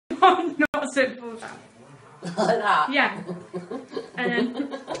shots so it falls out. Like that? Yeah. And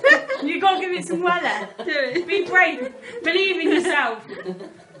then you gotta give it some weather. Do it. Be brave. Believe in yourself. No!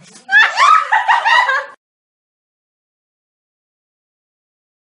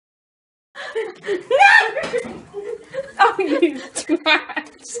 Oh, you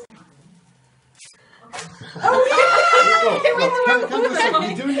twat. Oh, yeah!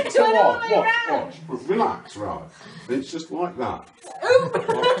 You're doing it so hard. Watch. Relax, right. It's just like that.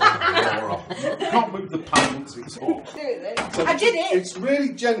 Right. Can't move the pants, it's hard. Do it then. So I did it. It's really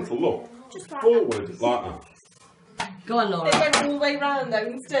gentle, look. Just forward, like that. Go on, Laura. It went all the way round though,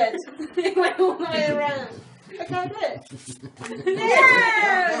 instead. It went all the way around. Okay, do it.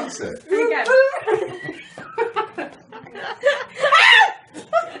 Yeah! That's it. There you go.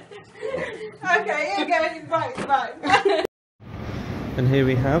 Okay, here you go. Right, right. And here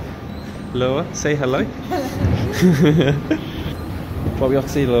we have Laura. Say hello. What we off to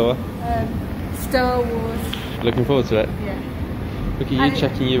see, Laura? Star Wars. Looking forward to it. Yeah. Look at you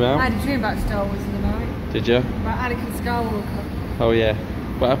checking you I out. had a dream about Star Wars in the night. Did you? About Anakin Skywalker. Oh yeah.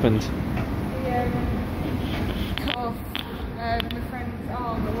 What happened? He cut off my friend's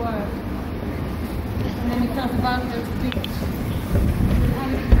arm at work. And then he fell off the balcony of the beach. And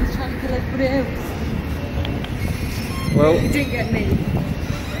Anakin was trying to kill everybody else. Well, He didn't get me.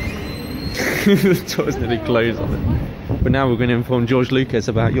 the door's nearly closed on it. But now we're going to inform George Lucas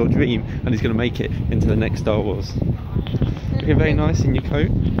about your dream, and he's going to make it into the next Star Wars. Looking very nice in your coat.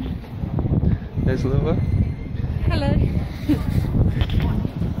 There's Laura. Hello.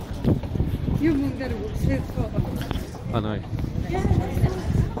 You're not going to walk so far. I know.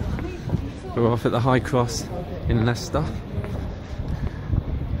 We're off at the High Cross in Leicester.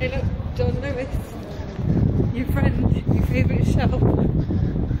 Hey look, John Lewis. Your friend, your favourite shop.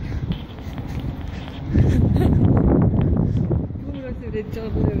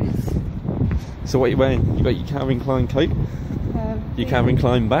 John Lewis. So what are you wearing? You got your Calvin Klein coat? Your Calvin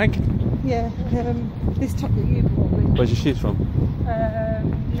Klein bag? Yeah, this top that you bought me. Where's your shoes from?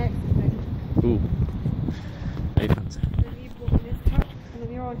 Next thing. Ooh. Very fancy. Then you bought me this top, and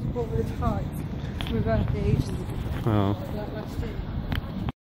then your auntie bought me the tights. It's my birthday ages ago. Oh. Like last year.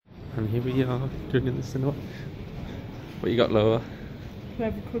 And here we are, doing this tonight. What you got, Laura?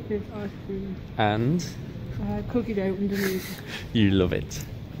 Clever cookies, ice cream. And? Cookie dough underneath. You love it.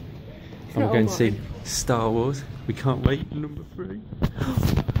 And we're not going all to see mine. Star Wars. We can't wait. Number 3.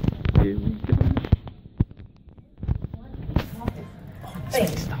 Here we go. Beige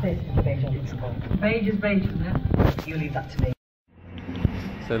is beige, isn't it? You leave that to me.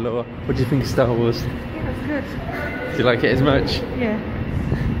 So Laura, what do you think of Star Wars? Yeah, it's good. Do you like it as much? Yeah.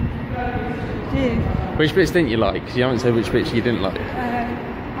 Do. Which bits didn't you like? Because you haven't said which bits you didn't like.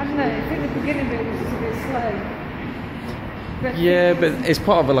 I don't know, I think the beginning bit was just a bit slow. But Yeah, but it's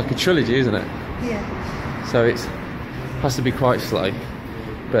part of like a trilogy, isn't it? Yeah. So it has to be quite slow.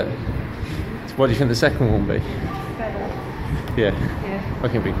 But what do you think the second one will be? Better. Yeah, Yeah. I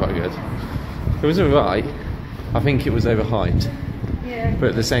think it'll be quite good. It was alright. I think it was overhyped. Yeah. But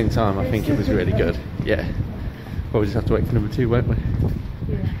at the same time, I think it was really good. Yeah. Well, we'll just have to wait for number 2, won't we?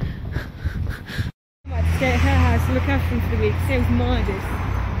 Yeah. I might stay at her house to look after him for the week. Same as Midas.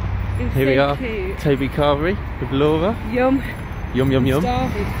 Here we are, Cute. Toby Carvery with Laura. Yum. Yum yum yum.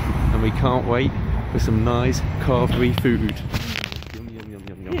 Starving. And we can't wait for some nice Carvery food. Yum yum yum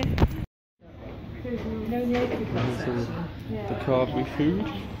yum yum. No naked. Some the Carvery food.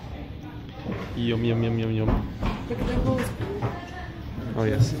 Yum yum yum yum yum. Look at the horse. Oh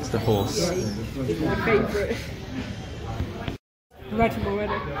yes, it's the horse. My favourite. I've had him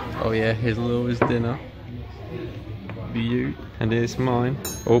already. Oh yeah, here's Laura's dinner. View. And here's mine.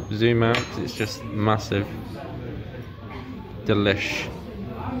 Oh, zoom out, 'cause it's just massive. Delish.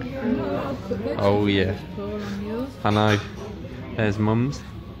 Oh yeah. I know. There's Mum's.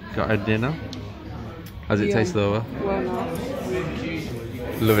 Got her dinner. How's it taste, Laura? Well, nice.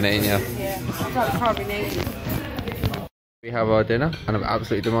 Loving it, ain't ya? Yeah. It's like carving naked. We have our dinner, and I've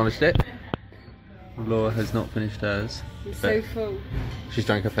absolutely demolished it. Laura has not finished hers. I'm but so full. she's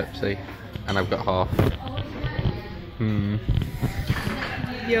drank a Pepsi, and I've got half.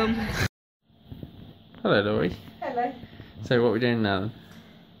 Yum. Hello, Laurie. Hello. So what are we doing now?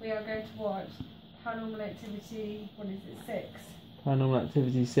 We are going to watch Paranormal Activity, what is it, 6? Paranormal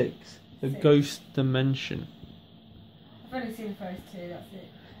Activity 6. The 6. Ghost Dimension. I've only seen the first 2, that's it.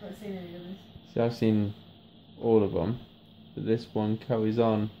 I've not seen any others. So I've seen all of them, but this one carries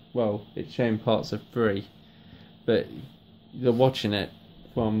on. Well, it's showing parts of 3, but you're watching it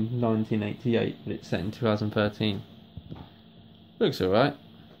from 1988, but it's set in 2013. Looks alright.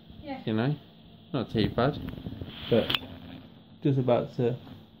 Yeah. You know, not too bad, but just about to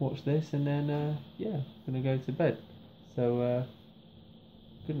watch this, and then yeah, I'm gonna go to bed. So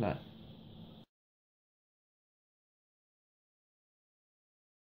good night.